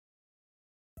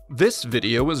This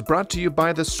video is brought to you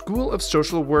by the School of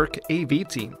Social Work AV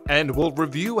team and will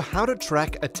review how to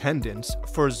track attendance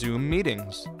for Zoom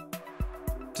meetings.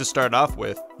 To start off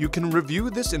with, you can review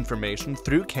this information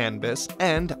through Canvas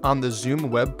and on the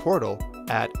Zoom web portal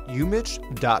at umich.zoom.us.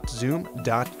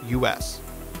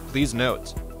 Please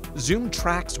note, Zoom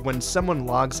tracks when someone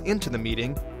logs into the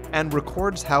meeting and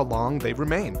records how long they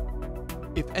remain.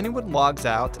 If anyone logs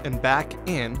out and back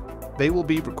in, they will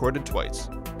be recorded twice.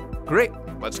 Great,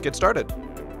 let's get started.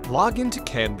 Log into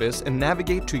Canvas and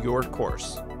navigate to your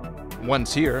course.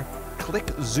 Once here, click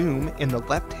Zoom in the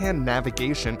left-hand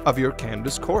navigation of your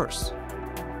Canvas course.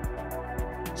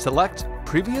 Select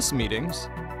Previous Meetings,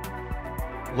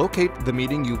 locate the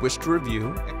meeting you wish to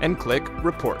review, and click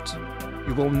Report.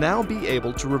 You will now be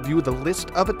able to review the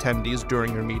list of attendees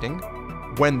during your meeting,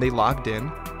 when they logged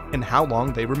in, and how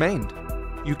long they remained.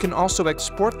 You can also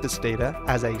export this data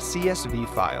as a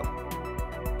CSV file.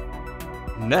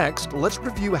 Next, let's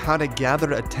review how to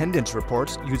gather attendance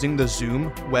reports using the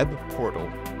Zoom web portal.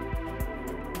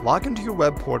 Log into your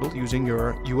web portal using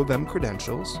your U of M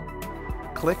credentials,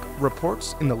 click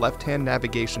Reports in the left-hand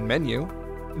navigation menu,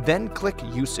 then click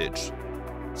Usage.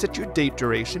 Set your date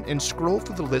duration and scroll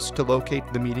through the list to locate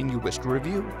the meeting you wish to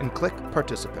review and click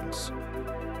Participants.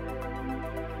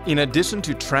 In addition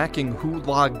to tracking who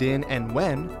logged in and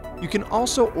when, you can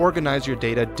also organize your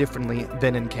data differently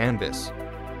than in Canvas.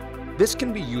 This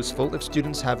can be useful if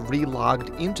students have re-logged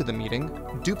into the meeting,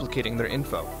 duplicating their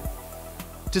info.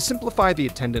 To simplify the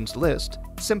attendance list,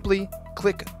 simply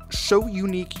click Show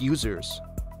Unique Users.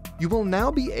 You will now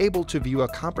be able to view a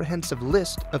comprehensive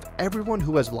list of everyone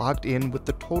who has logged in with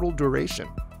the total duration.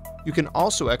 You can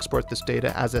also export this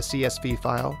data as a CSV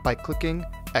file by clicking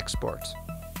Export.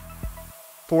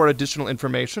 For additional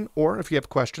information, or if you have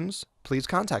questions, please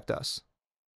contact us.